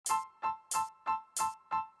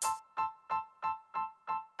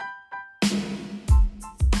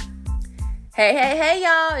Hey,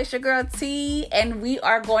 y'all. It's your girl T, and we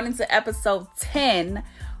are going into episode 10,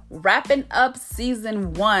 wrapping up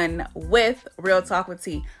season 1 with Real Talk with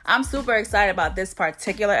T. I'm super excited about this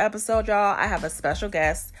particular episode, y'all. I have a special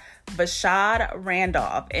guest, Vashad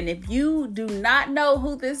Randolph. And if you do not know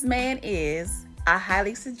who this man is, I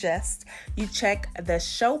highly suggest you check the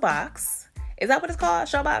show box. Is that what it's called?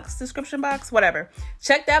 Show box? Description box? Whatever.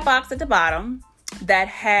 Check that box at the bottom that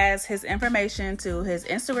has his information to his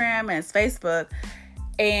Instagram and his Facebook,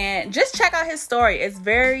 and just check out his story. It's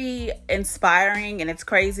very inspiring and it's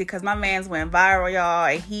crazy because my man's went viral, y'all,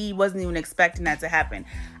 and he wasn't even expecting that to happen.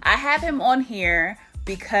 I have him on here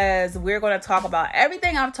because we're going to talk about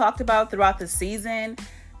everything I've talked about throughout the season,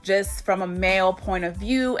 just from a male point of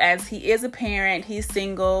view, as he is a parent, he's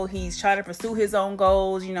single, he's trying to pursue his own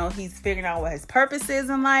goals, he's figuring out what his purpose is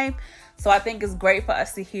in life. So I think it's great for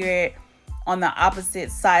us to hear it on the opposite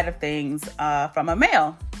side of things from a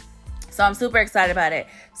male. So I'm super excited about it.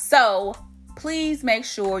 So please make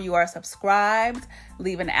sure you are subscribed,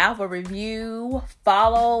 leave an Apple review,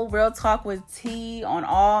 follow Real Talk with T on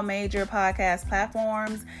all major podcast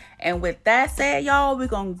platforms. And with that said, y'all, we're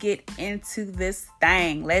going to get into this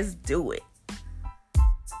thing. Let's do it.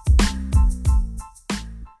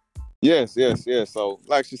 Yes. So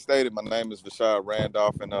like she stated, my name is Vashad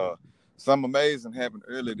Randolph, and something amazing happened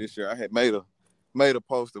earlier this year. I had made a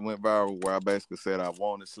post that went viral where I basically said I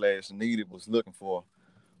wanted/needed, was looking for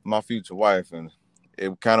my future wife, and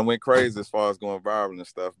it kind of went crazy as far as going viral and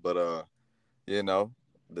stuff. But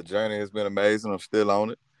the journey has been amazing. I'm still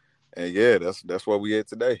on it, and yeah, that's where we at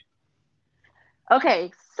today.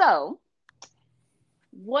 Okay, so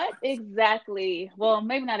what exactly? Well,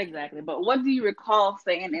 maybe not exactly, but what do you recall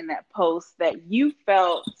saying in that post that you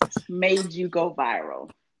felt made you go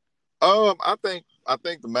viral? I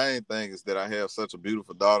think the main thing is that I have such a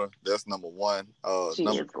beautiful daughter. That's number one. She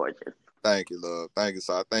is gorgeous. Thank you, love. Thank you.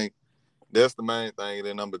 So I think that's the main thing. And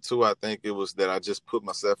then number two, I think it was that I just put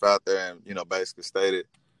myself out there and, basically stated,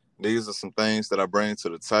 these are some things that I bring to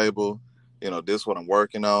the table. This is what I'm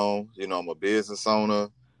working on. I'm a business owner.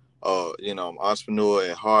 I'm an entrepreneur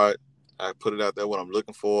at heart. I put it out there what I'm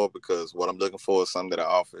looking for, because what I'm looking for is something that I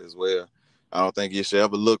offer as well. I don't think you should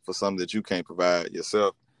ever look for something that you can't provide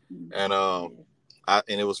yourself. And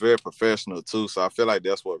it was very professional too. So I feel like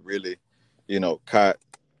that's what really, caught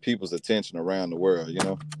people's attention around the world,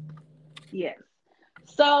 Yes.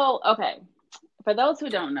 So, okay. For those who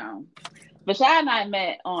don't know, Vashad and I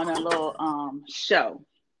met on a little show.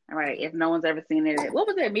 All right. If no one's ever seen it, what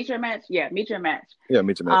was it? Meet Your Match? Yeah, Meet Your Match. Yeah,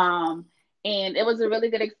 Meet Your Match. And it was a really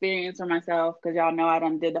good experience for myself because y'all know I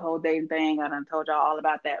done did the whole dating thing. I done told y'all all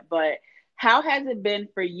about that. But how has it been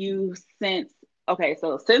for you since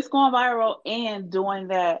going viral and doing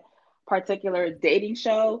that particular dating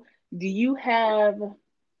show? Do you have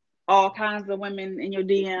all kinds of women in your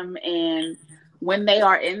DM, and when they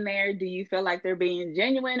are in there, do you feel like they're being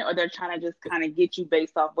genuine, or they're trying to just kind of get you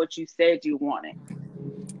based off what you said you wanted?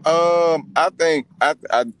 I think I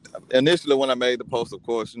initially, when I made the post, of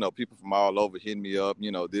course, people from all over hitting me up,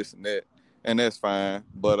 this and that, and that's fine.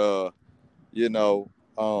 But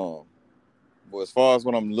as far as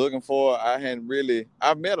what I'm looking for,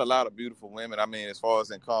 I've met a lot of beautiful women. I mean, as far as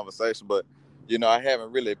in conversation, but I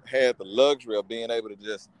haven't really had the luxury of being able to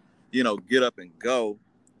just get up and go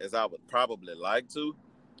as I would probably like to.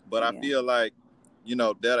 But I feel like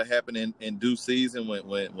that'll happen in due season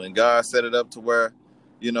when God set it up to where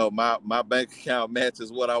my bank account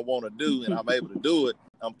matches what I want to do, and I'm able to do it.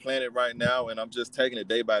 I'm planning it right now, and I'm just taking it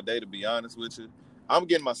day by day. To be honest with you, I'm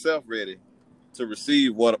getting myself ready to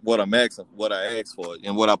receive what I'm asking, what I ask for,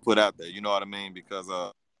 and what I put out there. You know what I mean? Because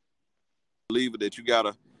I believe that you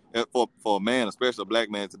gotta, for a man, especially a black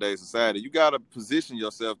man in today's society, you gotta position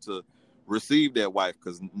yourself to receive that wife,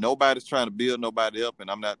 because nobody's trying to build nobody up, and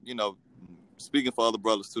I'm not, speaking for other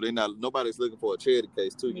brothers too. Nobody's looking for a charity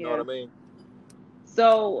case too. You know what I mean?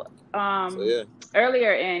 So,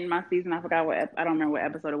 earlier in my season, I don't remember what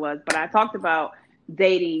episode it was, but I talked about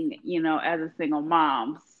dating, as a single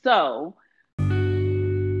mom. So,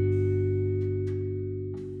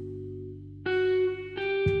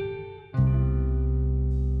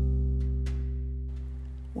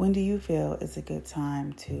 when do you feel it's a good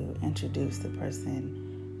time to introduce the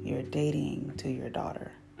person you're dating to your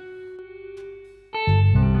daughter?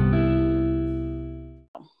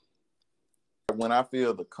 When I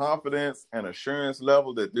feel the confidence and assurance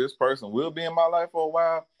level that this person will be in my life for a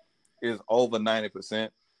while is over 90%.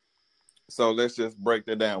 So let's just break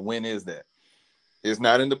that down. When is that? It's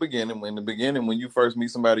not in the beginning. In the beginning, when you first meet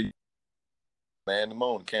somebody, man, the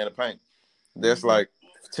moon, a can of paint, that's like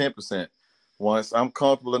 10%. Once I'm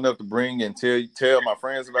comfortable enough to bring and tell my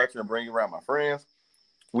friends about you and bring around my friends,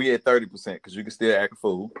 we at 30% because you can still act a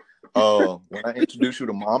fool. When I introduce you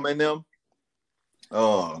to mama and them,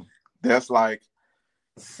 that's like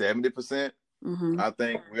 70%. I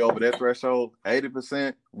think we over that threshold.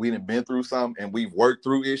 80%, we done been through something and we've worked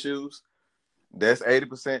through issues. That's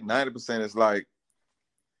 80%. 90% is like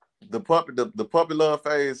the puppy love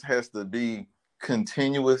phase has to be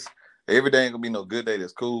continuous. Every day ain't gonna be no good day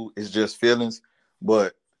that's cool. It's just feelings.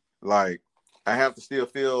 But like I have to still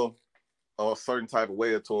feel a certain type of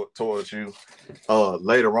way towards you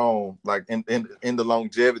later on, like in the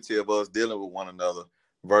longevity of us dealing with one another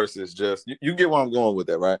versus just you get where I'm going with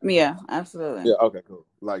that, right? Yeah, absolutely. Yeah, okay, cool.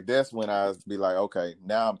 Like that's when I be like, okay,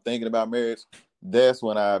 now I'm thinking about marriage. That's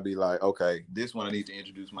when I be like, okay, this one I need to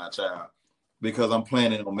introduce my child because I'm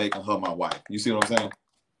planning on making her my wife. You see what I'm saying?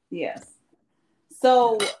 Yes.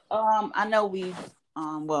 So I know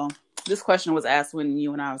well, this question was asked when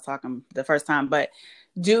you and I was talking the first time, but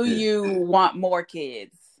do you want more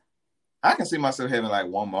kids? I can see myself having like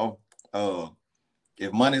one more.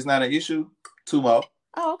 If money's not an issue, 2 more.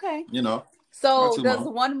 Oh, okay. You know. So does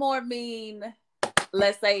one more mean,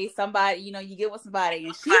 let's say somebody, you get with somebody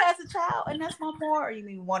and she has a child and that's one more, or you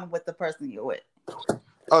mean one with the person you're with?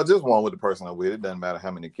 Oh, just one with the person I'm with. It doesn't matter how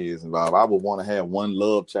many kids involved. I would want to have one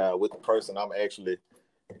love child with the person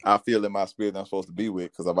I feel in my spirit I'm supposed to be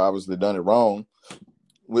with, because I've obviously done it wrong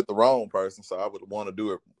with the wrong person. So I would want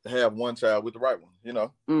to have one child with the right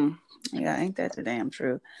one, Yeah, ain't that the damn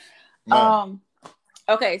truth? No.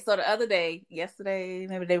 Okay, so the other day, yesterday,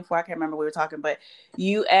 maybe the day before, I can't remember, we were talking, but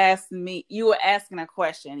you were asking a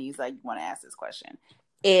question. He's like, you want to ask this question.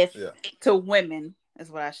 To women, is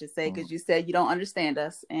what I should say, because you said you don't understand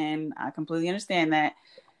us, and I completely understand that.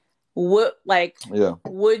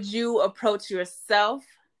 Would you approach yourself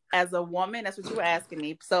as a woman? That's what you were asking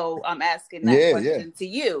me. So I'm asking that question to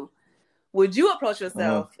you. Would you approach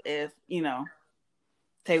yourself if,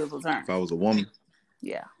 tables will turn? If I was a woman?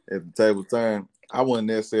 Yeah. If the table turned, I wouldn't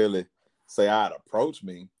necessarily say I'd approach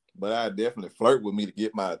me, but I'd definitely flirt with me to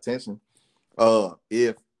get my attention.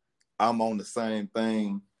 If I'm on the same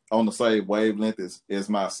thing, on the same wavelength as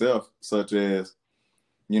myself, such as,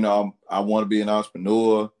 I want to be an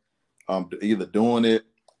entrepreneur. I'm either doing it.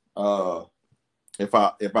 If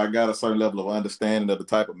I got a certain level of understanding of the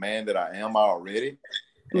type of man that I am already,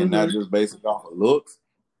 and not just based off of looks,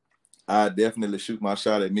 I definitely shoot my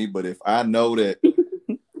shot at me. But if I know that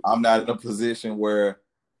I'm not in a position where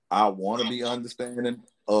I want to be understanding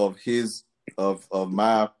of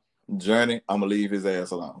my journey, I'm gonna leave his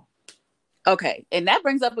ass alone. Okay, and that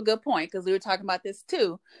brings up a good point, because we were talking about this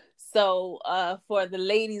too. So for the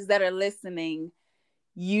ladies that are listening,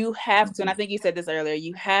 you have to, and I think you said this earlier,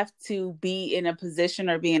 you have to be in a position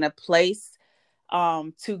or be in a place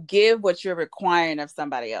to give what you're requiring of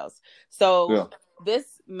somebody else. So this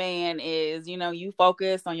man is, you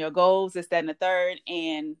focus on your goals, this, that, and the third,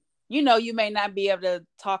 and you may not be able to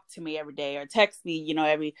talk to me every day or text me,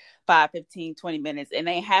 every 5, 15, 20 minutes. And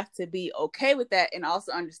they have to be okay with that, and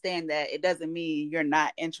also understand that it doesn't mean you're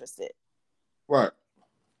not interested. Right.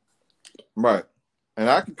 Right. And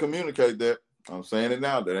I can communicate that. I'm saying it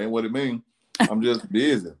now. That ain't what it means. I'm just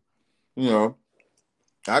busy.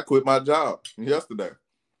 I quit my job yesterday.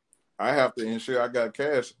 I have to ensure I got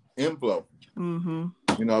cash inflow.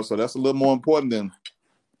 So that's a little more important than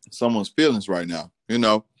someone's feelings right now,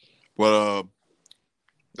 But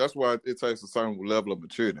that's why it takes a certain level of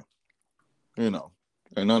maturity, and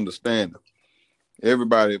understanding.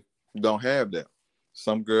 Everybody don't have that.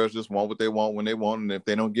 Some girls just want what they want when they want, and if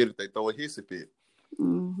they don't get it, they throw a hissy fit.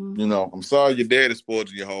 I'm sorry your daddy spoiled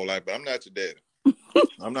you your whole life, but I'm not your daddy.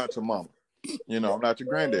 I'm not your mama. I'm not your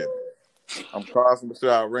granddaddy. I'm Carson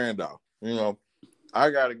Michelle Randolph. I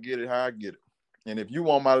gotta get it how I get it. And if you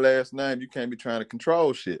want my last name, you can't be trying to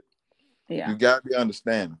control shit. Yeah. You gotta be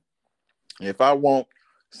understanding. If I want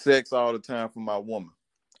sex all the time from my woman,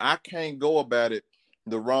 I can't go about it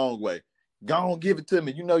the wrong way. Go on, give it to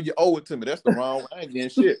me. You owe it to me. That's the wrong way. I ain't getting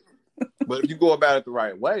shit. But if you go about it the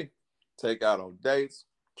right way, take out on dates,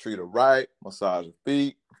 treat her right, massage her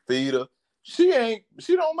feet, feed her. She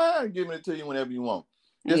don't mind giving it to you whenever you want.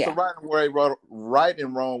 It's the right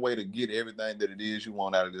and wrong way to get everything that it is you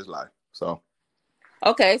want out of this life. So,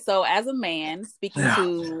 okay. So as a man speaking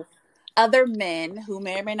to other men who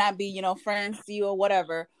may or may not be, friends to you or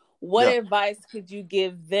whatever, what advice could you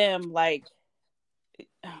give them, like,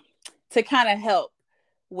 to kind of help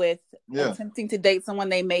with attempting to date someone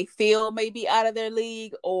they may feel maybe out of their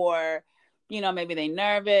league, or maybe they're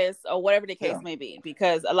nervous, or whatever the case may be?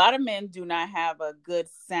 Because a lot of men do not have a good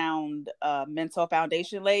sound mental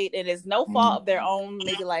foundation laid, and it's no fault of their own.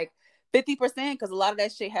 Maybe like 50%, because a lot of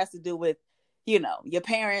that shit has to do with, you know, your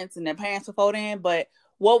parents and their parents before then. But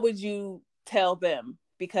what would you tell them?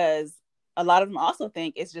 Because a lot of them also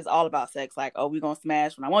think it's just all about sex. Like, oh, we're going to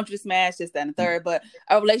smash when I want you to smash, this, that, and the third. But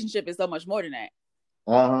a relationship is so much more than that.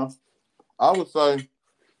 I would say,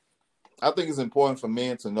 I think it's important for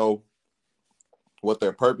men to know what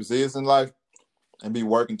their purpose is in life and be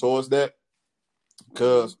working towards that.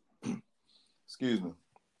 Because, excuse me,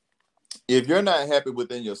 if you're not happy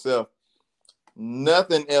within yourself,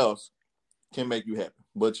 nothing else can make you happy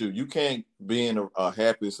but you. You can't be in a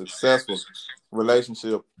happy, successful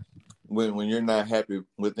relationship when you're not happy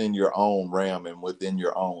within your own realm and within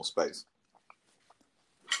your own space.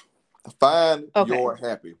 Find your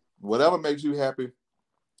happy. Whatever makes you happy,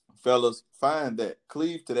 fellas, find that.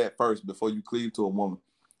 Cleave to that first before you cleave to a woman,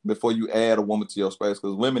 before you add a woman to your space,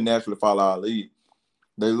 because women naturally follow our lead.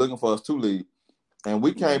 They're looking for us to lead. And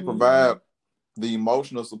we can't provide the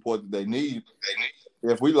emotional support that they need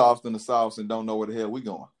if we lost in the sauce and don't know where the hell we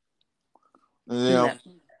going. And, you know,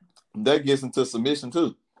 that gets into submission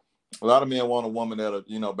too. A lot of men want a woman that'll,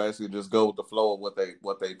 you know, basically just go with the flow of what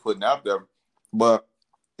they putting out there. But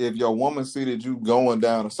if your woman see that you going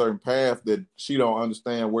down a certain path that she don't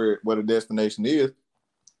understand where the destination is,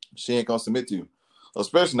 she ain't gonna submit to you.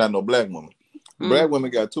 Especially not no black woman. Black women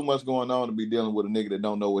got too much going on to be dealing with a nigga that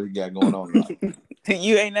don't know what he got going on.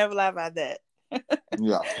 You ain't never lied about that.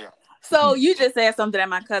 Yeah. So you just said something that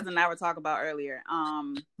my cousin and I were talking about earlier.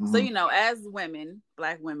 So, you know, as women,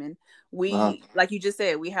 black women, we, like you just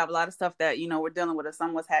said, we have a lot of stuff that, you know, we're dealing with. If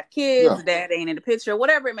someone's have kids, dad ain't in the picture,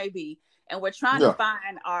 whatever it may be. And we're trying to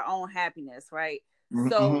find our own happiness, right?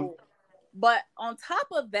 So, but on top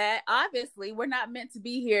of that, obviously, we're not meant to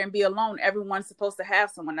be here and be alone. Everyone's supposed to have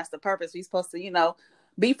someone. That's the purpose. We're supposed to, you know,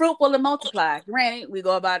 be fruitful and multiply. Granted, we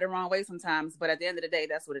go about it the wrong way sometimes, but at the end of the day,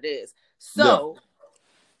 that's what it is. So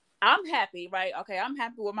I'm happy, right? Okay, I'm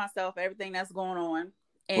happy with myself, everything that's going on.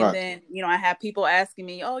 And then, you know, I have people asking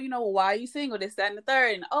me, oh, you know, well, why are you single? This, that, and the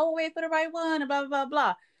third. And, oh, wait for the right one, and blah, blah, blah,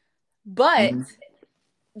 blah. But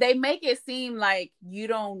they make it seem like you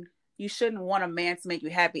shouldn't want a man to make you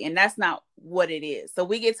happy. And that's not what it is. So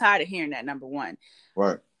we get tired of hearing that, number one.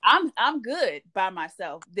 Right. I'm good by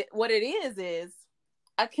myself. What it is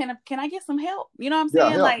can I get some help? You know what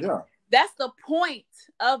I'm saying? That's the point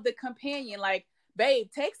of the companion. Like, babe,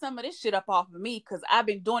 take some of this shit up off of me because I've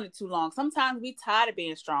been doing it too long. Sometimes we tired of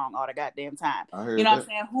being strong all the goddamn time. You know what I'm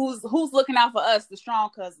saying? Who's looking out for us? The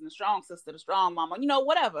strong cousin, the strong sister, the strong mama, you know,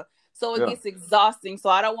 whatever. So it gets exhausting. So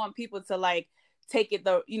I don't want people to like take it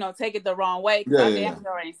the wrong way. Because I damn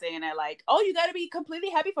sure ain't saying that like, oh, you got to be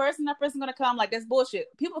completely happy first and that person's going to come. Like, that's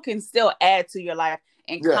bullshit. People can still add to your life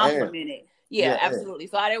and compliment it. Yeah, absolutely.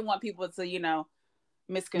 So I didn't want people to, you know,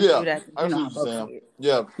 misconstrue that. I see what you're saying.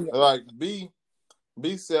 Yeah, like be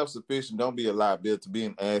self-sufficient. Don't be a liability. Be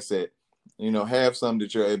an asset. You know, have something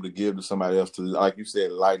that you're able to give to somebody else to, like you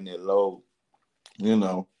said, lighten that load. You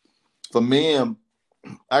know, for men,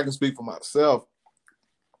 I can speak for myself.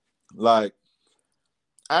 Like,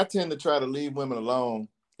 I tend to try to leave women alone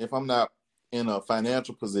if I'm not in a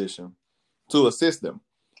financial position to assist them.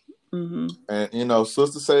 And, you know,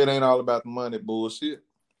 sisters say it ain't all about the money. Bullshit.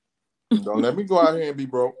 Don't let me go out here and be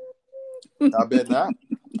broke. I bet not.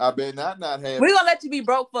 I bet not have. We're gonna let you be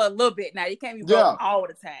broke for a little bit now. You can't be broke all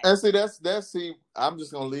the time. And see, I'm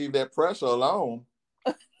just gonna leave that pressure alone.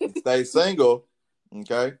 Stay single,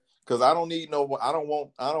 okay? Because I don't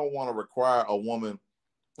want to require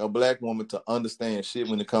a black woman, to understand shit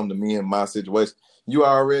when it comes to me and my situation.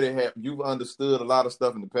 You've understood a lot of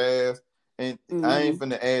stuff in the past, and I ain't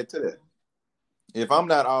finna add to that. If I'm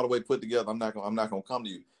not all the way put together, I'm not gonna come to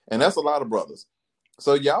you. And that's a lot of brothers.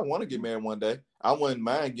 So yeah, I want to get married one day. I wouldn't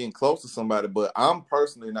mind getting close to somebody, but I'm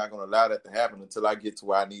personally not going to allow that to happen until I get to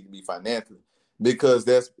where I need to be financially, because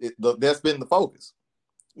that's been the focus.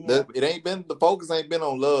 The focus ain't been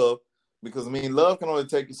on love, because I mean, love can only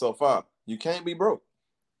take you so far. You can't be broke.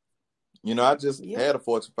 You know, I just had a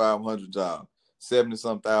Fortune 500 job,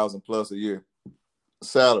 70-some thousand plus a year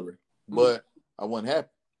salary, but I wasn't happy.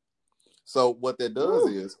 So what that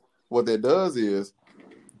does is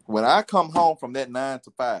when I come home from that 9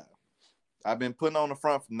 to 5, I've been putting on the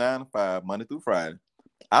front from 9 to 5, Monday through Friday.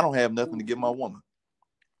 I don't have nothing to give my woman.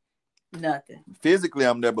 Nothing. Physically,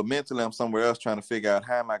 I'm there, but mentally, I'm somewhere else trying to figure out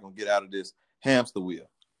how am I going to get out of this hamster wheel.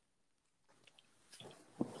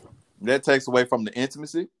 That takes away from the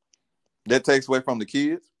intimacy. That takes away from the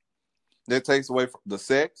kids. That takes away from the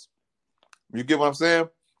sex. You get what I'm saying?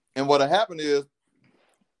 And what'll happen is,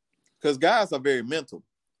 because guys are very mental,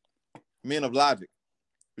 men of logic.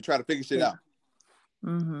 We try to figure shit out.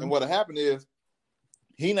 And what'll happen is,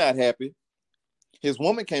 he not happy. His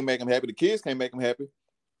woman can't make him happy. The kids can't make him happy.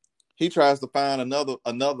 He tries to find another.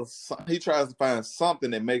 He tries to find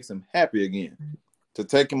something that makes him happy again, to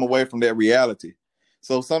take him away from that reality.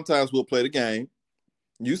 So sometimes we'll play the game.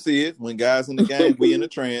 You see it when guys in the game, we in a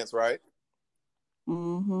trance, right?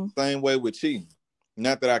 Mm-hmm. Same way with cheating.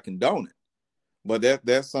 Not that I condone it, but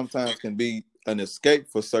that sometimes can be an escape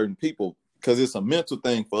for certain people because it's a mental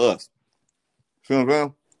thing for us. See what I'm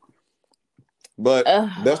saying? But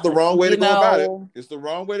that's the wrong way to go about it. It's the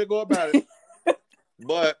wrong way to go about it.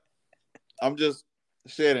 But I'm just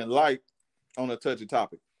shedding light on a touchy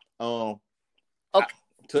topic. Okay.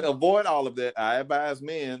 To avoid all of that, I advise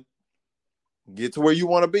men, get to where you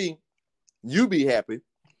want to be. You be happy.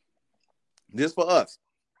 This for us.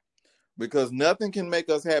 Because nothing can make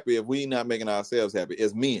us happy if we not making ourselves happy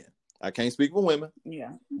as men. I can't speak for women.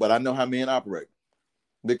 Yeah. But I know how men operate.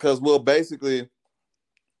 Because we'll basically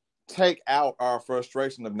take out our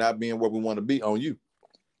frustration of not being where we want to be on you.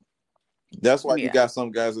 That's why you got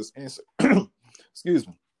some guys that's excuse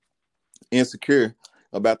me, insecure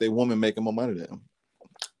about their woman making more money than them.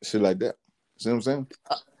 Shit like that. See what I'm saying?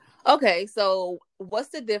 Okay, so what's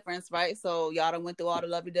the difference, right? So y'all done went through all the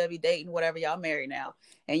lovey-dovey dating, whatever, y'all married now.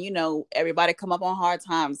 And you know, everybody come up on hard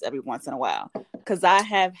times every once in a while. Because I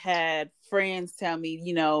have had friends tell me,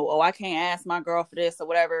 you know, oh, I can't ask my girl for this or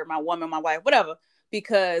whatever, my woman, my wife, whatever,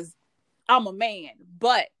 because I'm a man.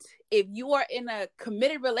 But if you are in a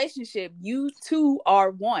committed relationship, you two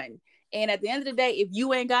are one. And at the end of the day, if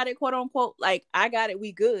you ain't got it, quote unquote, like I got it,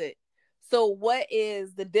 we good. So what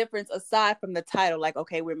is the difference aside from the title? Like,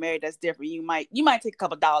 okay, we're married, that's different. You might take a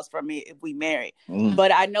couple of dollars from me if we married. Mm-hmm.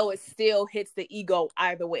 But I know it still hits the ego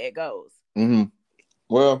either way it goes. Mm-hmm.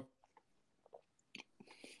 Well,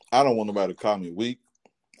 I don't want nobody to call me weak.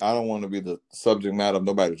 I don't want to be the subject matter of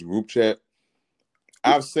nobody's group chat.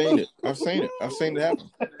 I've seen it. I've seen it happen.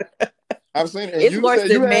 I've seen it. And it's worse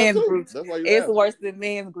than men's group. It's worse than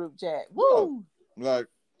men's group chat. Woo! Yeah. Like,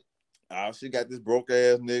 oh, she got this broke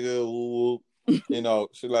ass nigga. Ooh, you know,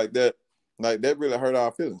 shit like that. Like, that really hurt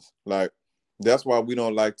our feelings. Like, that's why we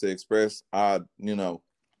don't like to express our, you know,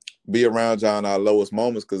 be around y'all in our lowest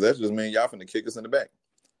moments, because that's just mean y'all finna kick us in the back.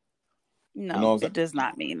 No, you know it does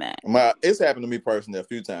not mean that. It's happened to me personally a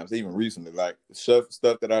few times, even recently. Like, stuff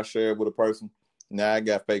that I shared with a person. Now I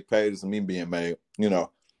got fake pages of me being made. You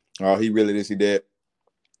know, oh, he really this, he that.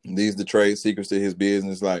 These the trade secrets to his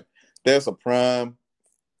business. Like, that's a prime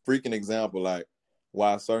freaking example, like,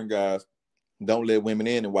 why certain guys don't let women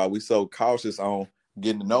in and why we so cautious on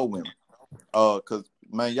getting to know women. Because,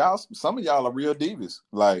 man, some of y'all are real divas.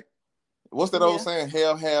 Like, what's that old saying?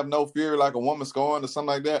 Hell have no fear like a woman scorned or something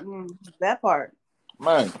like that? That part.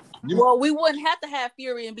 Man. Well, we wouldn't have to have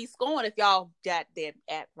fury and be scorned if y'all got that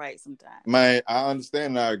act right sometimes. Man, I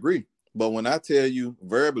understand and I agree. But when I tell you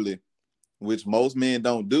verbally, which most men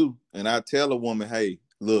don't do, and I tell a woman, hey,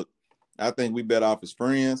 look, I think we better off as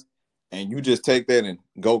friends, and you just take that and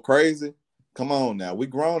go crazy. Come on now. We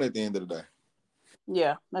grown at the end of the day.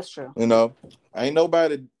 Yeah, that's true. You know, ain't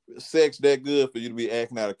nobody sex that good for you to be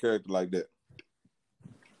acting out of character like that.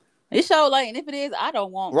 It sure like, and if it is, I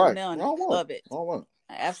don't want none of it. I don't want.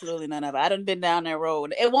 Absolutely none of it. I done been down that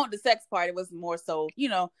road. It wasn't the sex part. It was more so, you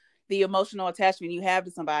know, the emotional attachment you have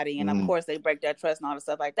to somebody. And of course they break that trust and all the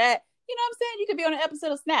stuff like that. You know what I'm saying? You could be on an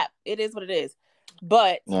episode of Snap. It is what it is.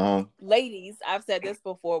 But ladies, I've said this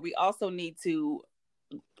before, we also need to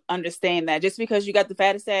understand that just because you got the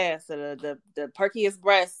fattest ass or the perkiest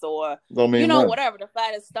breasts or, you know, whatever, the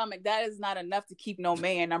fattest stomach, that is not enough to keep no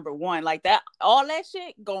man number one. Like that, all that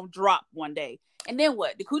shit gonna drop one day. And then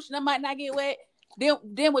what? The coochie might not get wet.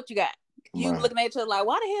 Then what you got? You looking at each other like,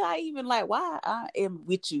 why the hell I even like? Why I am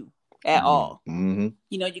with you at all? Mm-hmm.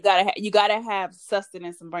 You know, you gotta have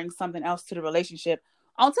sustenance and bring something else to the relationship.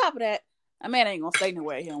 On top of that, a man ain't gonna stay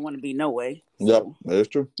nowhere. He don't want to be no way. So, yep, that's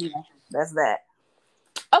true. Yeah, that's that.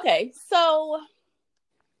 Okay, so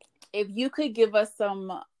if you could give us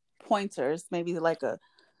some pointers, maybe like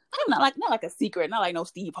not like a secret, not like no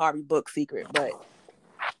Steve Harvey book secret, but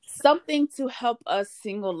something to help us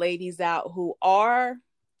single ladies out who are,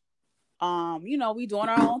 you know, we doing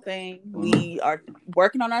our own thing. We are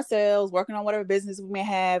working on ourselves, working on whatever business we may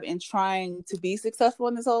have, and trying to be successful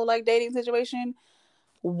in this whole like dating situation.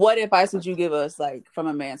 What advice would you give us, like from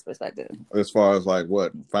a man's perspective? As far as like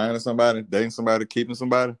what, finding somebody, dating somebody, keeping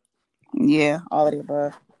somebody? Yeah, all of the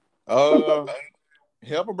above.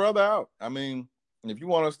 Help a brother out. I mean, if you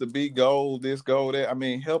want us to be gold, this, gold, that, I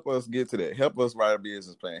mean, help us get to that. Help us write a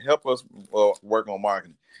business plan. Help us work on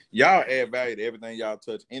marketing. Y'all add value to everything y'all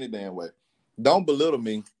touch any damn way. Don't belittle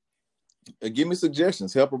me. Give me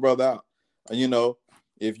suggestions. Help a brother out. You know,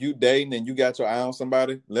 if you dating and you got your eye on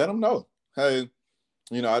somebody, let them know. Hey,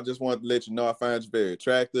 I just wanted to let you know I find you very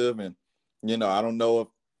attractive, and I don't know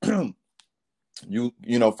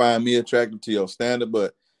if find me attractive to your standard,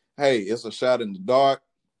 but hey, it's a shot in the dark.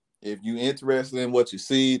 If you interested in what you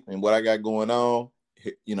see and what I got going on,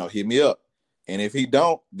 hit me up. And if he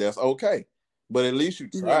don't, that's okay. But at least you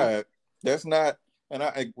tried. Yeah. That's not.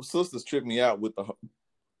 And sisters trip me out with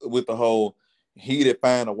the whole he that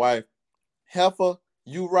find a wife. Heifer,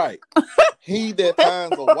 you right. He that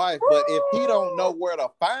finds a wife, but if he don't know where to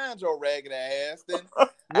find your ragged ass, then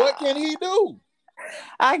what can he do?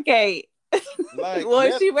 I can't. Like, well,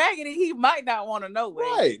 if she raggedy, he might not want to know.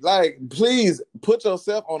 Right. Like, please put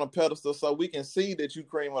yourself on a pedestal so we can see that you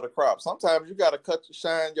cream of the crop. Sometimes you got to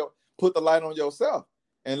put the light on yourself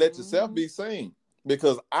and let yourself be seen.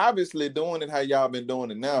 Because obviously doing it how y'all been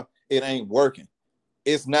doing it now, it ain't working.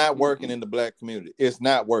 It's not working in the Black community. It's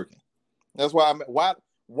not working. That's why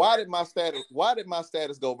why did my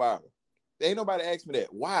status go viral? Ain't nobody asked me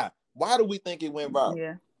that. Why? Why do we think it went viral?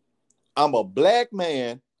 Yeah. I'm a Black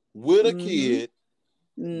man with a kid,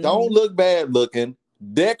 don't look bad looking,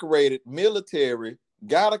 decorated, military,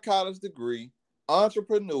 got a college degree,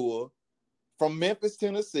 entrepreneur from Memphis,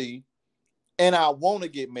 Tennessee, and I want to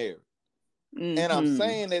get married. And I'm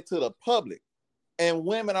saying that to the public. And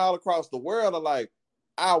women all across the world are like,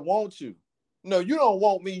 I want you. No, you don't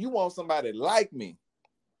want me. You want somebody like me.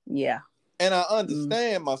 Yeah. And I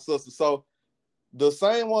understand, my sister. So the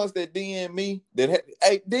same ones that DM me,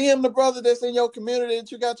 hey, DM the brother that's in your community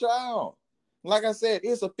that you got your eye on. Like I said,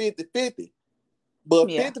 it's a 50-50. But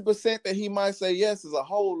 50% that he might say yes is a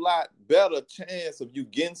whole lot better chance of you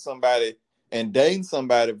getting somebody and dating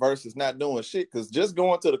somebody versus not doing shit. Because just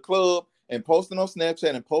going to the club and posting on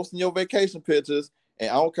Snapchat and posting your vacation pictures, and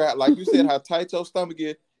I don't care, like you said, how tight your stomach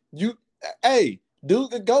is, go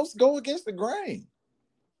against the grain.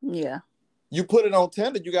 Yeah. You put it on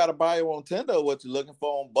Tinder, you got to bio on Tinder what you're looking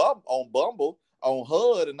for on Bumble, on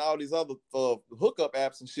HUD, and all these other hookup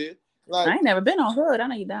apps and shit. Like, I ain't never been on HUD. I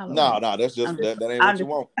know you download. No, that's just that ain't what you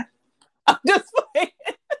want. I'm just playing.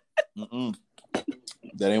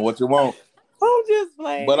 That ain't what you want. I'm just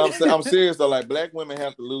playing. But I'm serious though. Like, Black women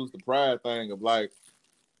have to lose the pride thing of like,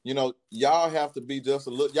 y'all have to be just a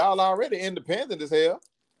little. Y'all already independent as hell.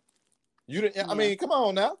 I mean, come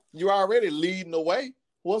on now. You already leading the way.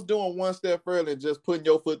 What's doing one step further and just putting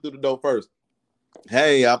your foot through the door first?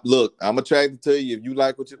 Hey, I'm attracted to you. If you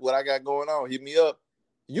like what I got going on, hit me up.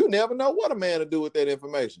 You never know what a man will do with that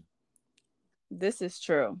information. This is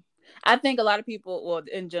true. I think a lot of people, well,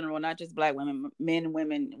 in general, not just Black women, men,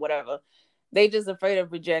 women, whatever, they just afraid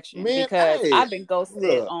of rejection because I've been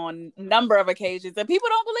ghosted on a number of occasions and people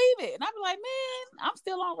don't believe it. And I be like, man, I'm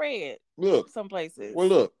still on red. Look, some places. Well,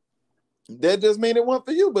 look, that just mean it wasn't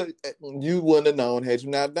for you, but you wouldn't have known had you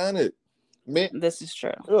not done it. Man, this is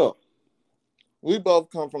true. Look, we both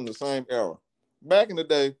come from the same era. Back in the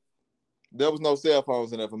day, there was no cell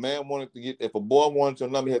phones, and if a boy wanted your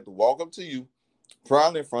number, he had to walk up to you,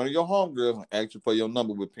 probably in front of your homegirls, and ask you for your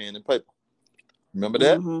number with pen and paper. Remember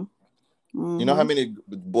that? You know how many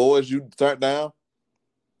boys you turned down?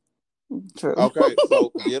 True. Okay,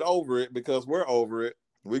 so get over it because we're over it.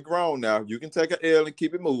 We're grown now. You can take an L and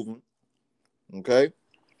keep it moving. Okay?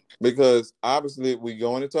 Because obviously we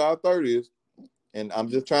going into our 30s, and I'm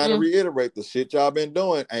just trying to reiterate the shit y'all been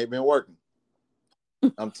doing ain't been working.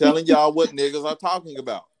 I'm telling y'all what niggas are talking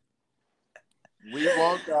about. We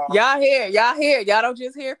want y'all. Y'all hear. Y'all don't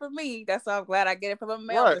just hear from me. That's why I'm glad I get it from a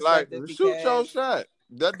male perspective. Like, shoot your shot.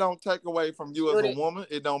 That don't take away from you as a woman.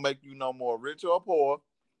 It don't make you no more rich or poor.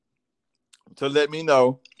 To let me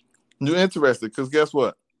know you're interested. Because guess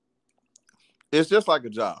what? It's just like a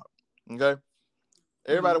job. Okay?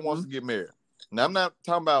 Everybody wants to get married. Now, I'm not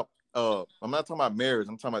talking about marriage.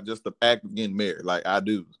 I'm talking about just the act of getting married, like I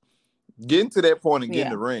do. Getting to that point and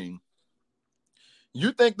getting the ring.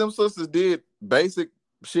 You think them sisters did basic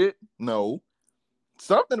shit? No.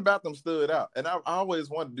 Something about them stood out. And I always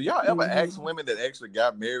wondered, do y'all ever ask women that actually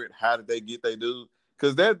got married, how did they get their dude?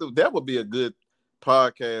 Because that would be a good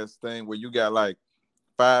podcast thing where you got like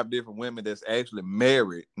 5 different women that's actually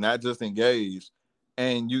married, not just engaged,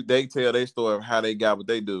 and they tell their story of how they got what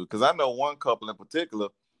they do. Because I know one couple in particular,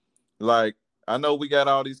 like, I know we got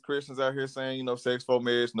all these Christians out here saying, sex for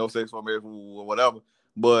marriage, no sex for marriage, whatever,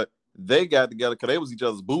 but they got together because they was each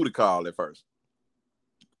other's booty call at first.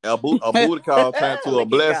 A booty call turned to a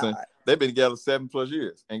blessing. They've been together 7+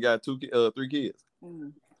 years and got 3 kids.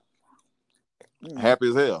 Happy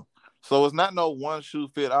as hell. So it's not no one shoe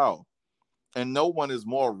fit all. And no one is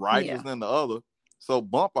more righteous than the other. So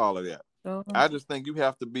bump all of that. I just think you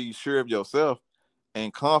have to be sure of yourself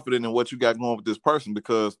and confident in what you got going with this person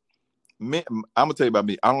because I'm going to tell you about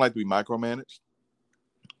me. I don't like to be micromanaged.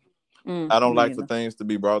 I don't Me like for either. things to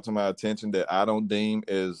be brought to my attention that I don't deem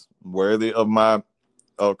as worthy of my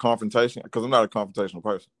confrontation, because I'm not a confrontational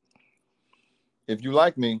person. If you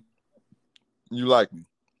like me, you like me.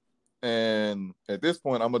 And at this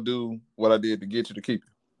point, I'm going to do what I did to get you to keep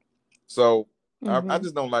you. So I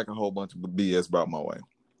just don't like a whole bunch of BS brought my way.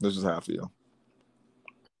 That's just how I feel.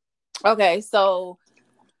 Okay, so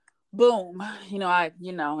boom. In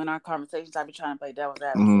our conversations, I be trying to play devil's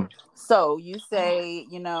advocate. Mm-hmm. So you say,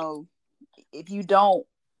 if you don't,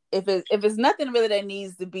 if it's nothing really that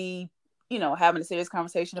needs to be, having a serious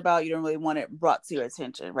conversation about, you don't really want it brought to your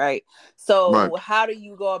attention, right? So Right. how do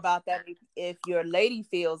you go about that if your lady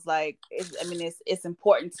feels like it's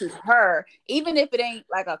important to her, even if it ain't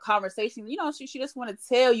like a conversation, she just want to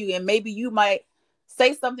tell you, and maybe you might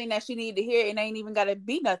say something that she need to hear, and ain't even got to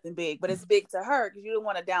be nothing big, but it's big to her because you don't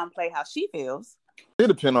want to downplay how she feels. It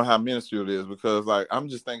depends on how minuscule it is, because like I'm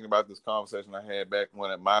just thinking about this conversation I had back when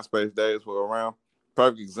at MySpace days were around.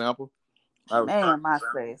 Perfect example.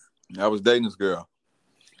 MySpace. I was dating this girl.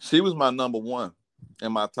 She was my number one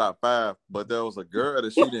in my top 5, but there was a girl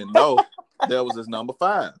that she didn't know that was his number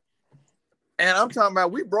 5. And I'm talking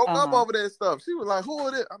about, we broke up over that stuff. She was like, "Who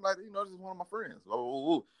is it?" I'm like, this is one of my friends.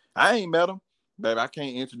 Oh, I ain't met him. Baby, I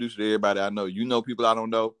can't introduce you to everybody I know. You know people I don't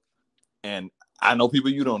know, and I know people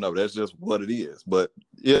you don't know. That's just what it is. But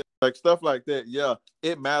yeah, like stuff like that, yeah,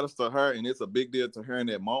 it matters to her, and it's a big deal to her in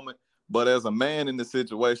that moment. But as a man in the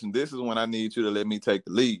situation, this is when I need you to let me take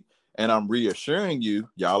the lead. And I'm reassuring you,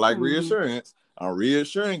 y'all like reassurance. I'm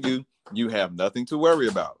reassuring you, you have nothing to worry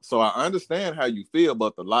about. So I understand how you feel,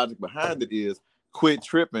 but the logic behind it is quit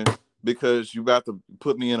tripping, because you got to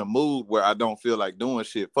put me in a mood where I don't feel like doing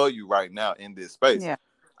shit for you right now in this space. Yeah.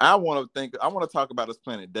 I want to talk about us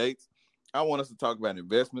planning dates. I want us to talk about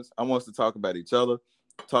investments. I want us to talk about each other,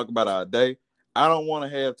 talk about our day. I don't want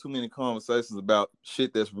to have too many conversations about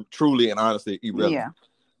shit that's truly and honestly irrelevant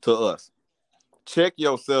to us. Check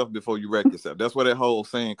yourself before you wreck yourself. That's where that whole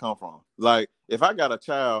saying come from. Like, if I got a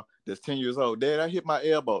child that's 10 years old, Dad, I hit my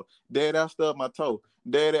elbow. Dad, I stubbed my toe.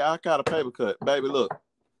 Daddy, I got a paper cut. Baby, look,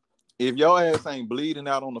 if your ass ain't bleeding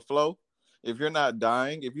out on the floor, if you're not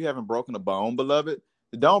dying, if you haven't broken a bone, beloved,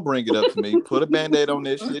 don't bring it up to me. Put a Band-Aid on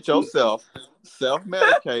this shit yourself,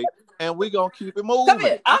 self-medicate, and we gonna keep it moving. Come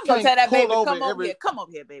here. I'm gonna tell that baby, come over here. Come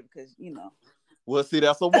over here, baby, because Well, see,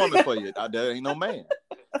 that's a woman for you. That ain't no man.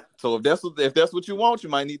 So if that's what you want, you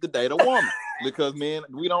might need to date a woman, because men,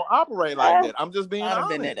 we don't operate like that. I'm just being honest.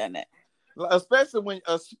 Been there, done that. Especially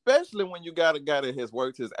when you got a guy that has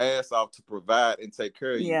worked his ass off to provide and take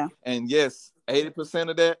care of you. And yes, 80%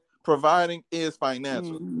 of that providing is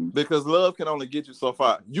financial, because love can only get you so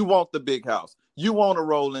far. You want the big house. You want to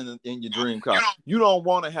roll in your dream car. You don't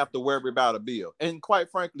want to have to worry about a bill. And quite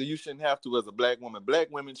frankly, you shouldn't have to as a black woman. Black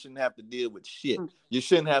women shouldn't have to deal with shit. You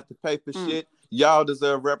shouldn't have to pay for shit. Y'all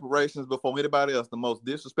deserve reparations before anybody else. The most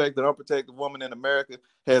disrespected, unprotected woman in America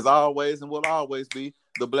has always and will always be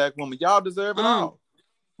the black woman. Y'all deserve it all.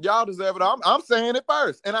 Y'all deserve it all. I'm saying it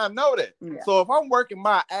first, and I know that. So if I'm working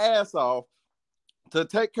my ass off to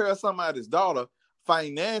take care of somebody's daughter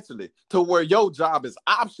financially, to where your job is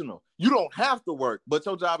optional, you don't have to work, but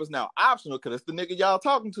your job is now optional, because it's the nigga y'all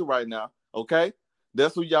talking to right now. Okay,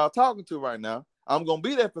 that's who y'all talking to right now. I'm gonna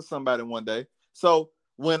be there for somebody one day. So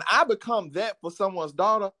when I become that for someone's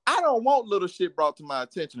daughter, I don't want little shit brought to my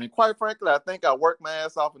attention. And quite frankly, I think I worked my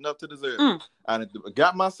ass off enough to deserve it. I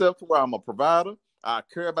got myself to where I'm a provider. I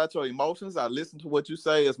care about your emotions. I listen to what you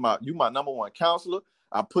say. You my number one counselor.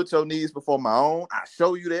 I put your needs before my own. I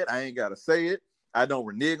show you that. I ain't got to say it. I don't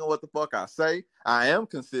renege on what the fuck I say. I am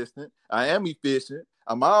consistent. I am efficient.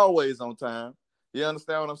 I'm always on time. You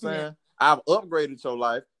understand what I'm saying? Yeah. I've upgraded your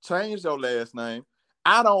life, changed your last name.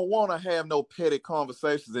 I don't want to have no petty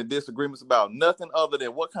conversations and disagreements about nothing other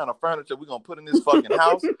than what kind of furniture we're going to put in this fucking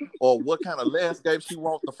house, or what kind of landscape she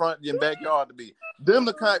wants the front and backyard to be. Them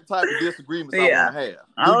the type of disagreements I want to have.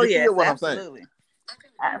 Do you feel what absolutely. I'm saying?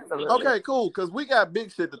 Absolutely. Okay, cool, because we got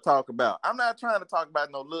big shit to talk about. I'm not trying to talk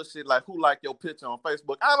about no little shit like who liked your picture on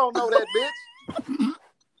Facebook. I don't know that bitch.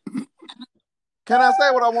 Can I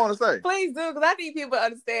say what I want to say? Please do, because I need people to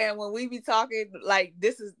understand when we be talking, like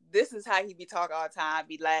this is how he be talking all the time,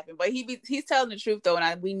 be laughing. But he's telling the truth though,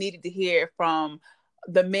 and we needed to hear it from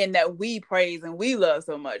the men that we praise and we love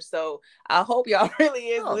so much. So I hope y'all really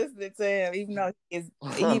is listening to him, even though he's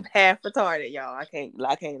half retarded, y'all. I can't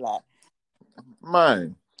lie.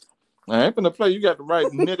 Man, I ain't finna play. You got the right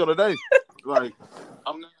nigga today. Like,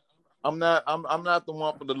 I'm not the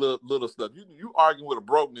one for the little stuff. You arguing with a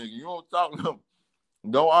broke nigga. You don't talk to him.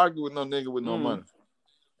 Don't argue with no nigga with no money.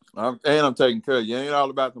 I'm taking care of you. It ain't all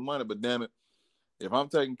about the money, but damn it, if I'm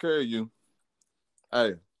taking care of you,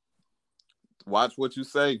 hey, watch what you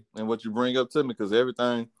say and what you bring up to me, because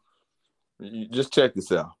everything, you just check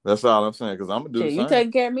yourself. That's all I'm saying, because I'm gonna do the You same.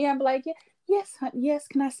 taking care of me? I'm like, yeah, yes, yes.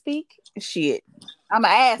 Can I speak? Shit, I'm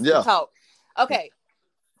gonna ask to Yeah, talk. Okay.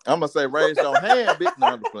 I'm gonna say raise your hand, bitch. No,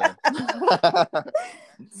 I'm just playing.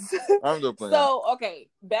 I'm just playing. So okay,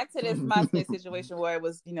 back to this MySpace situation where it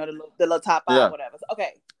was, the little top five, Yeah. whatever.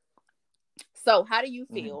 Okay. So how do you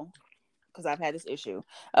feel? Because I've had this issue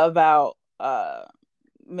about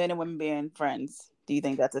men and women being friends. Do you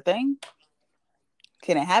think that's a thing?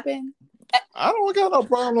 Can it happen? I don't got no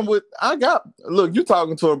problem with. Look, you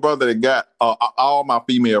talking to a brother that got all my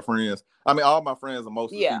female friends. I mean, all my friends are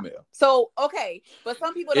mostly female. So okay, but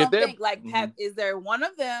some people don't think like, mm-hmm. Is there one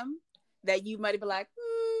of them that you might be like,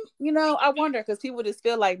 I wonder, because people just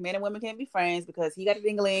feel like men and women can't be friends because he got a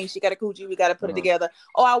dingling, she got a coochie, we got to put it together.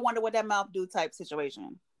 Oh, I wonder what that mouth do type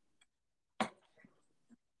situation.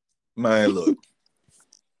 Man, look.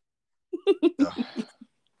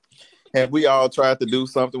 Have we all tried to do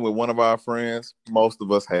something with one of our friends? Most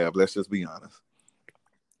of us have. Let's just be honest.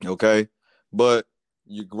 Okay? But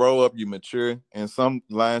you grow up, you mature, and some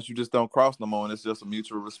lines you just don't cross no more, and it's just a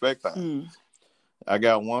mutual respect thing. I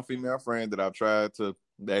got one female friend that I've tried to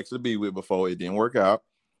actually be with before. It didn't work out,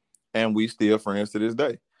 and we still friends to this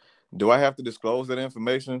day. Do I have to disclose that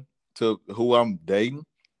information to who I'm dating?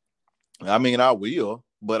 I mean, I will,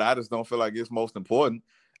 but I just don't feel like it's most important.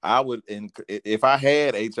 I would, if I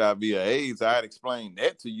had HIV or AIDS, I'd explain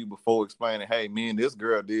that to you before explaining, hey, me and this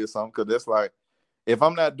girl did something. Because that's like, if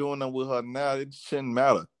I'm not doing them with her now, it shouldn't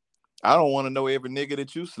matter. I don't want to know every nigga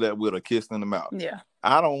that you slept with or kissed in the mouth. Yeah.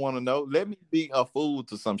 I don't want to know. Let me be a fool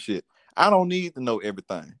to some shit. I don't need to know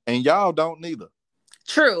everything. And y'all don't neither.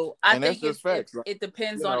 True. I think it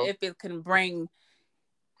depends on if it can bring,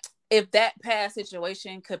 if that past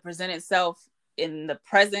situation could present itself in the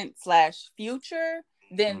present/future,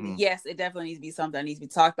 then yes, it definitely needs to be something that needs to be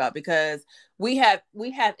talked about, because we have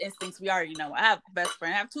instincts. We already know. I have best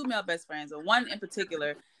friend. I have two male best friends, and one in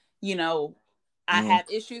particular, I have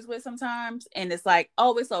issues with sometimes, and it's like,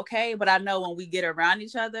 oh, it's okay, but I know when we get around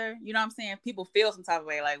each other, you know what I'm saying, people feel some type of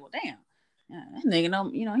way, like, well, damn, that nigga know,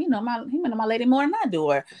 he know my lady more than I do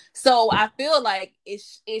her. So I feel like it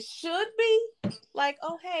should be like,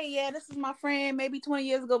 oh, hey, yeah, this is my friend. Maybe 20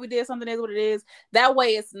 years ago we did something. Is what it is. That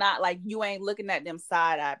way, it's not like you ain't looking at them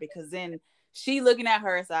side eye, because then she looking at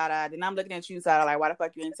her side eye, then I'm looking at you side eye, like, why the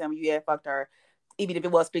fuck you didn't tell me you had fucked her, even if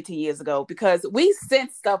it was 15 years ago? Because we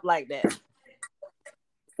sense stuff like that.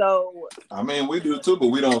 So I mean, we do too, but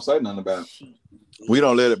we don't say nothing about it. We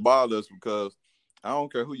don't let it bother us, because I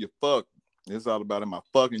don't care who you fuck. It's all about, am I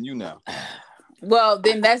fucking you now? Well,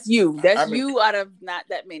 then that's you. You out of not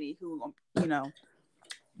that many who,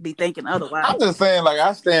 be thinking otherwise. I'm just saying, like,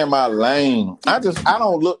 I stay in my lane. I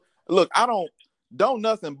don't don't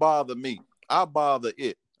nothing bother me. I bother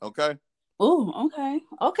it. Okay. Oh, okay.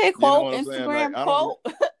 Okay. Quote, Instagram like, quote.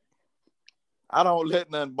 I don't let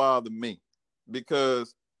nothing bother me,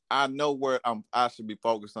 because I know where I should be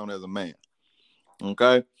focused on as a man.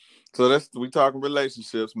 Okay. So we talking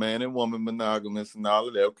relationships, man and woman, monogamous and all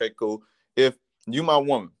of that. Okay, cool. If you my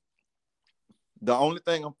woman, the only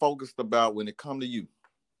thing I'm focused about when it come to you,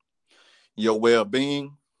 your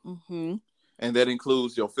well-being, and that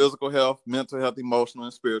includes your physical health, mental health, emotional,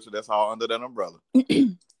 and spiritual. That's all under that umbrella.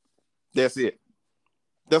 That's it.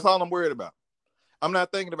 That's all I'm worried about. I'm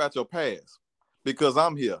not thinking about your past, because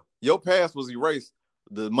I'm here. Your past was erased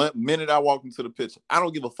the minute I walked into the picture. I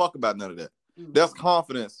don't give a fuck about none of that. That's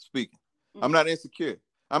confidence speaking. I'm not insecure.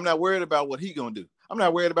 I'm not worried about what he gonna do. I'm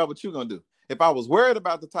not worried about what you gonna do. If I was worried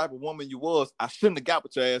about the type of woman you was, I shouldn't have got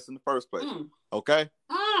with your ass in the first place. Okay?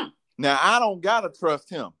 Now, I don't gotta trust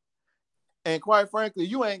him. And quite frankly,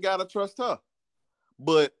 you ain't gotta trust her.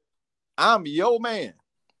 But I'm your man.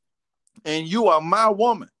 And you are my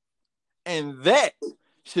woman. And that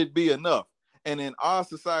should be enough. And in our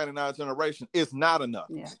society and our generation, it's not enough.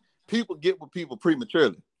 Yeah. People get with people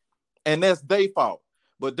prematurely. And that's their fault.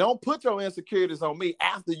 But don't put your insecurities on me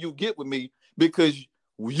after you get with me, because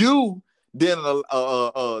you didn't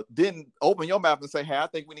open your mouth and say, hey, I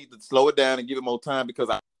think we need to slow it down and give it more time, because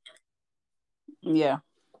I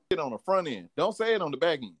it on the front end. Don't say it on the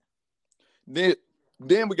back end.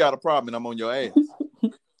 Then we got a problem, and I'm on your ass.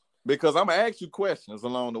 Because I'm going to ask you questions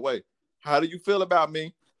along the way. How do you feel about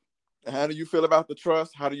me? How do you feel about the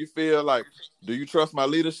trust? How do you feel? Like, do you trust my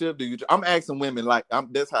leadership? I'm asking women, like,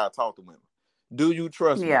 that's how I talk to women. Do you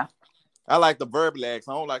trust me? I like to verbally ask.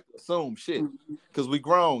 I don't like to assume shit, because we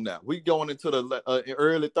grown now. We going into the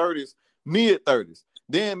early 30s, mid 30s.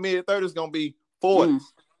 Then mid 30s going to be 40s.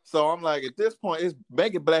 So I'm like, at this point, it's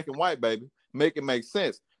make it black and white, baby. Make it make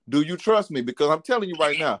sense. Do you trust me? Because I'm telling you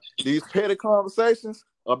right now, these petty conversations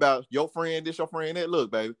about your friend, this, your friend, that.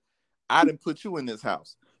 Look, baby, I didn't put you in this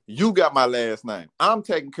house. You got my last name. I'm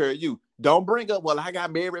taking care of you. Don't bring up, well, I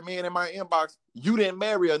got married men in my inbox. You didn't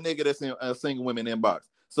marry a nigga that's in a single women inbox.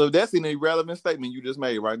 So that's an irrelevant statement you just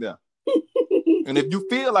made right there. And if you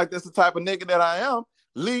feel like that's the type of nigga that I am,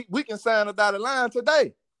 we can sign a dotted line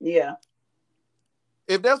today. Yeah.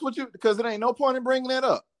 If that's what you, because it ain't no point in bringing that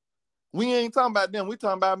up. We ain't talking about them. We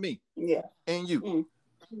talking about me. Yeah. And you.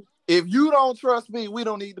 If you don't trust me, we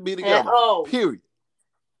don't need to be together. At all. Period.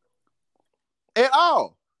 At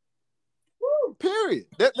all. Woo. Period.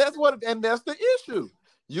 That's what, and that's the issue.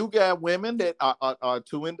 You got women that are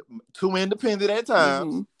too independent at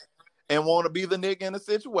times and want to be the nigga in the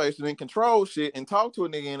situation and control shit and talk to a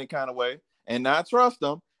nigga in a kind of way and not trust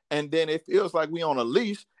them. And then it feels like we on a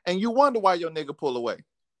leash and you wonder why your nigga pull away.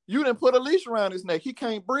 You didn't put a leash around his neck. He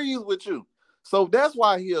can't breathe with you. So that's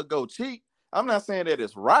why he'll go cheat. I'm not saying that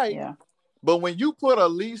it's right. Yeah. But when you put a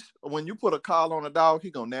leash, when you put a collar on a dog,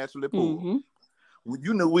 he gonna naturally pull.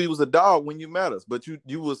 You knew we was a dog when you met us, but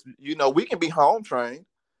you was, we can be home trained.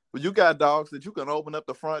 But you got dogs that you can open up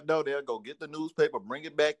the front door, they'll go get the newspaper, bring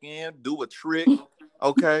it back in, do a trick,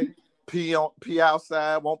 okay? Pee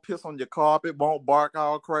outside, won't piss on your carpet, won't bark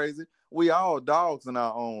all crazy. We all dogs in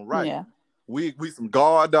our own right. Yeah. We some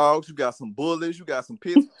guard dogs, you got some bullies, you got some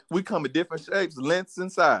pits. We come in different shapes, lengths,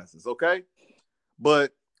 and sizes, okay?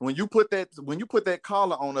 But when you put that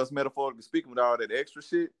collar on us, metaphorically speaking, with all that extra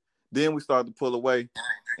shit, then we start to pull away,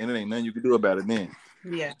 and it ain't nothing you can do about it then.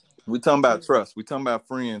 Yeah. We talking about trust. We talking about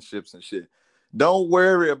friendships and shit. Don't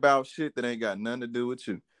worry about shit that ain't got nothing to do with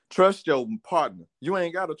you. Trust your partner. You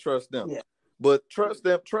ain't got to trust them. Yeah. But trust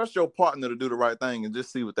them. Trust your partner to do the right thing and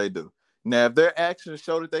just see what they do. Now, if their actions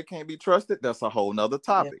show that they can't be trusted, that's a whole nother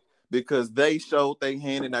topic. Yeah. Because they showed they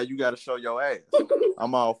hand and now you got to show your ass.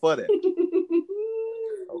 I'm all for that.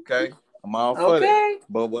 Okay? I'm all for that.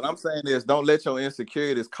 But what I'm saying is don't let your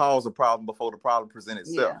insecurities cause a problem before the problem presents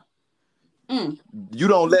itself. Yeah. You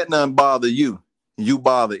don't let nothing bother you. You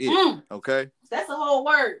bother it. Okay? That's a whole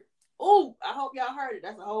word. Ooh, I hope y'all heard it.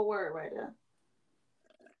 That's a whole word right there.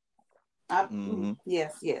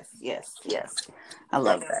 Yes. I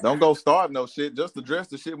love that. Don't go start no shit. Just address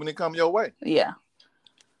the shit when it come your way. Yeah.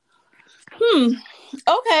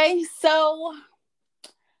 Okay, so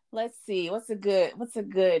let's see. What's a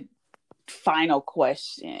good final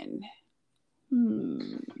question?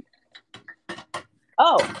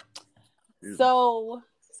 Oh. So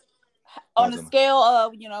on a scale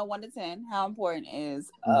of, 1 to 10, how important is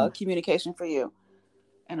communication for you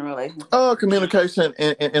in a relationship? Communication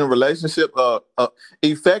in a relationship,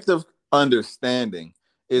 effective understanding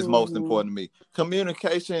is most important to me.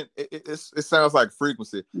 Communication, it sounds like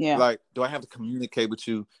frequency. Yeah. Like, do I have to communicate with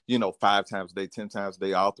you, 5 times a day, 10 times a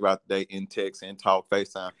day, all throughout the day, in text, in talk,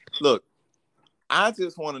 FaceTime? Look, I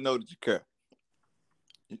just want to know that you care.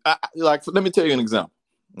 Let me tell you an example.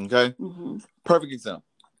 Okay? Perfect example.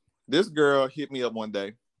 This girl hit me up one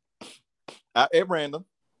day at random,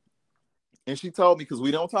 and she told me, because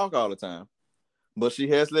we don't talk all the time, but she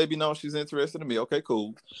has let me know she's interested in me. Okay,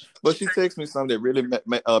 cool. But she texted me something that really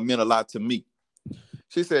meant a lot to me.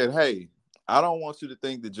 She said, "Hey, I don't want you to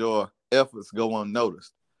think that your efforts go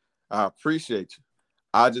unnoticed. I appreciate you.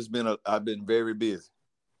 I've been very busy."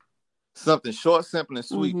 Something short, simple, and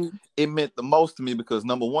sweet. It meant the most to me because,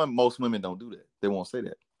 number one, most women don't do that. They won't say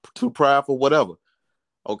that. Too prideful, whatever.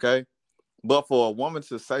 Okay? But for a woman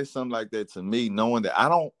to say something like that to me, knowing that I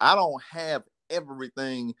don't have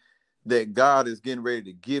everything that God is getting ready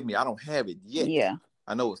to give me. I don't have it yet. Yeah.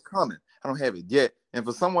 I know it's coming. I don't have it yet. And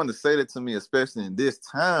for someone to say that to me, especially in this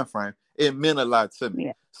time frame, it meant a lot to me.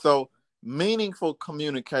 Yeah. So meaningful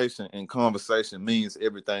communication and conversation means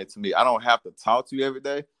everything to me. I don't have to talk to you every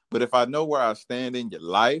day, but if I know where I stand in your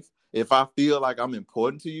life, if I feel like I'm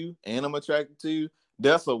important to you and I'm attracted to you,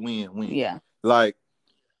 that's a win-win. Yeah. Like,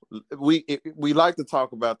 we like to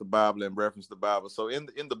talk about the Bible and reference the Bible. So in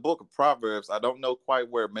the book of Proverbs, I don't know quite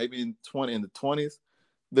where, maybe in the 20s,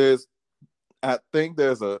 there's a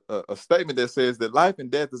statement that says that life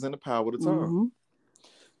and death is in the power of the tongue.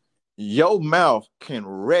 Your mouth can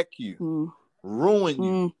wreck you, ruin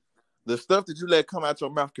you. The stuff that you let come out your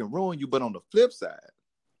mouth can ruin you. But on the flip side,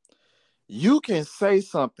 you can say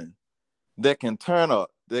something that can turn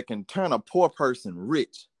a poor person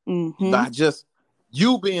rich by just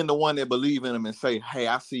you being the one that believe in them and say, "Hey,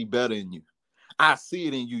 I see better in you. I see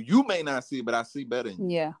it in you. You may not see it, but I see better in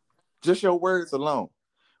you." Yeah. Just your words alone.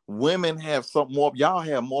 Women have something more. Y'all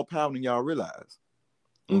have more power than y'all realize.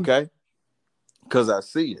 Okay? Because I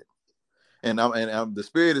see it. and the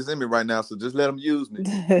spirit is in me right now, so just let them use me.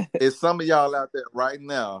 It's some of y'all out there right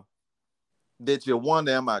now that you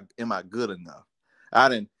wonder, am I good enough? I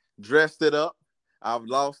done dressed it up. I've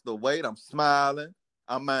lost the weight. I'm smiling.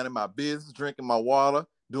 I'm minding my business, drinking my water,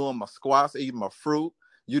 doing my squats, eating my fruit.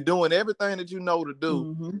 You're doing everything that you know to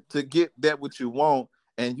do to get that what you want,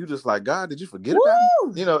 and you just like, God, did you forget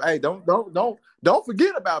about me? You know, hey, don't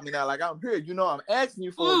forget about me now. Like, I'm here. You know, I'm asking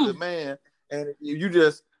you for a good man, and you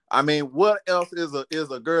just, I mean, what else is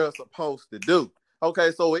a girl supposed to do?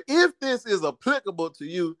 Okay, so if this is applicable to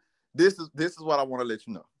you, this is what I want to let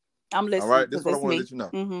you know. I'm listening. All right, this is what I want to let you know.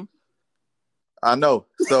 Mm-hmm. I know.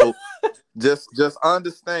 So just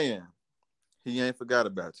understand, he ain't forgot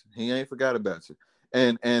about you. He ain't forgot about you.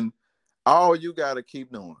 And all you gotta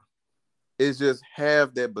keep doing is just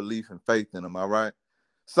have that belief and faith in him. All right.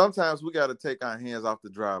 Sometimes we gotta take our hands off the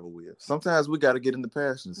driver wheel. Sometimes we gotta get in the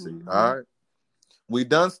passenger seat. All right. We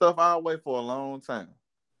done stuff our way for a long time,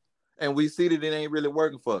 and we see that it ain't really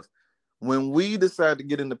working for us. When we decide to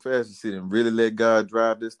get in the passenger seat and really let God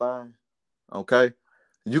drive this thing, okay,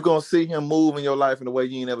 you're gonna see him move in your life in a way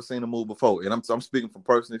you ain't never seen him move before. And I'm speaking from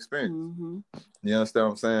personal experience. You understand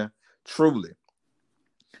what I'm saying? Truly.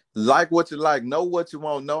 Like what you like, know what you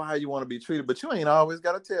want, know how you want to be treated, but you ain't always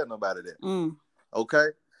gotta tell nobody that. Okay?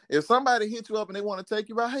 If somebody hits you up and they want to take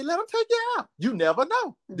you out, hey, let them take you out. You never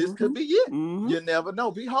know. This could be it. You never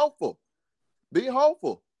know. Be hopeful. Be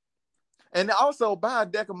hopeful. And also buy a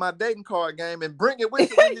deck of my dating card game and bring it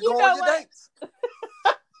with you when you go on your dates.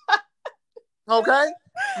 Okay?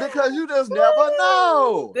 Because you just never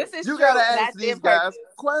know. This is you true. gotta ask these guys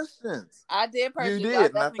questions. I did purchase. You did. I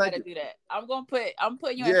definitely gotta do that. I'm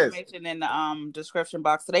putting your information in the description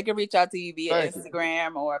box so they can reach out to you via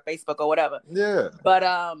Instagram or Facebook or whatever. Yeah. But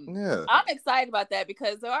I'm excited about that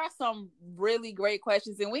because there are some really great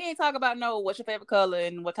questions, and we ain't talking about what's your favorite color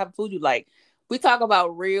and what type of food you like. We talk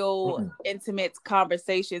about real intimate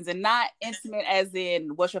conversations, and not intimate as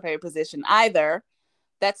in what's your favorite position either.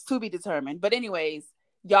 That's to be determined. But anyways,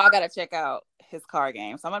 y'all got to check out his card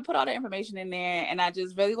game. So I'm going to put all the information in there. And I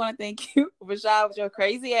just really want to thank you, Rashad, with your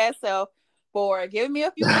crazy ass self, for giving me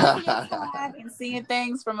a few minutes of your time and seeing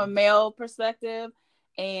things from a male perspective.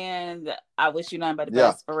 And I wish you nothing but the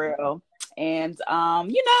best, for real. And, we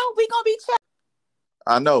going to be chatting.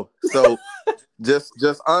 I know. So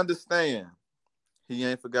just understand, he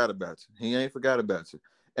ain't forgot about you. He ain't forgot about you.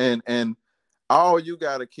 And all you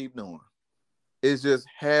got to keep doing is just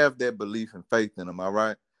have that belief and faith in him, all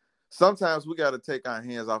right? Sometimes we got to take our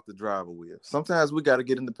hands off the driver wheel. Sometimes we got to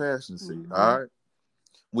get in the passenger seat, all right?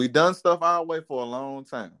 We done stuff our way for a long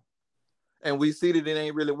time, and we see that it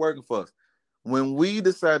ain't really working for us. When we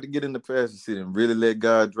decide to get in the passenger seat and really let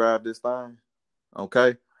God drive this thing,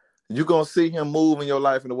 okay, you're going to see him move in your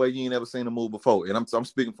life in a way you ain't never seen him move before. And I'm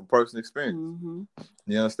speaking from personal experience.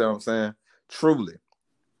 You understand what I'm saying? Truly.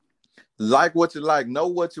 Like what you like, know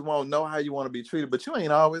what you want, know how you want to be treated, but you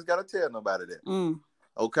ain't always got to tell nobody that.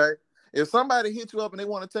 Okay? If somebody hits you up and they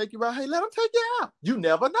want to take you out, hey, let them take you out. You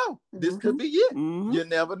never know. This could be it. You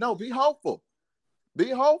never know. Be hopeful.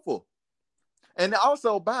 Be hopeful. And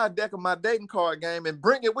also buy a deck of my dating card game and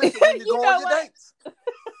bring it with you when you go on your dates.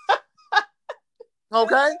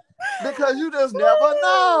 Okay? Because you just never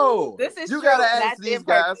know. This is you true. Gotta ask these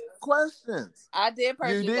guys questions. I did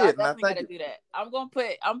purchase. You did. I definitely gotta do that.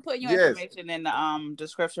 I'm putting your information in the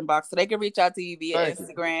description box so they can reach out to you via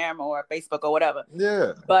Instagram or Facebook or whatever.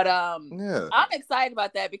 Yeah. But I'm excited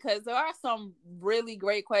about that because there are some really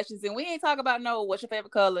great questions, and we ain't talking about what's your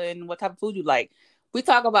favorite color and what type of food you like. We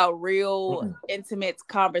talk about real intimate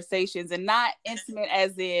conversations, and not intimate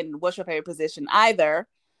as in what's your favorite position either.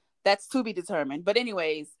 That's to be determined. But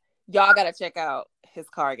anyways, y'all got to check out his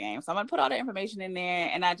card game. So I'm going to put all the information in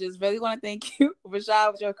there. And I just really want to thank you,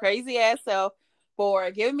 Rashad, with your crazy ass self,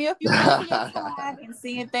 for giving me a few minutes of your time and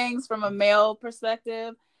seeing things from a male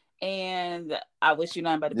perspective. And I wish you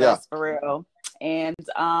nothing but the best, for real. And,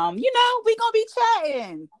 we going to be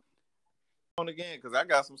chatting. On again, because I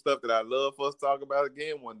got some stuff that I love for us to talk about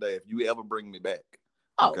again one day if you ever bring me back.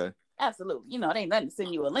 Oh, okay. Absolutely. It ain't nothing to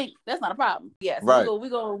send you a link. That's not a problem. Yes. Right. We're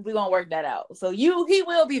gonna work that out. So he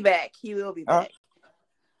will be back. He will be back.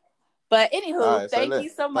 But anywho, thank you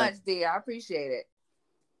so much, dear. I appreciate it.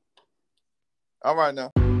 All right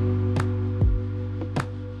now.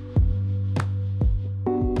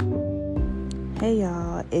 Hey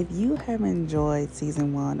y'all, if you have enjoyed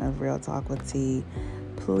season 1 of Real Talk with T,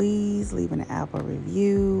 please leave an Apple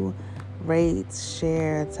review. Rate,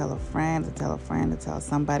 share, tell a friend to tell a friend to tell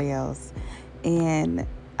somebody else. And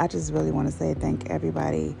I just really want to say thank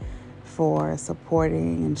everybody for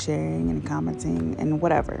supporting and sharing and commenting and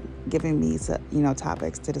whatever, giving me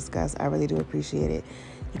topics to discuss. I really do appreciate it.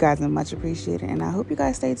 You guys are much appreciated, and I hope you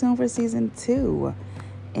guys stay tuned for season 2.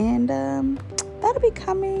 And that'll be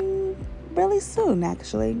coming really soon.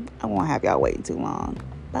 Actually, I won't have y'all waiting too long.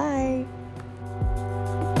 Bye.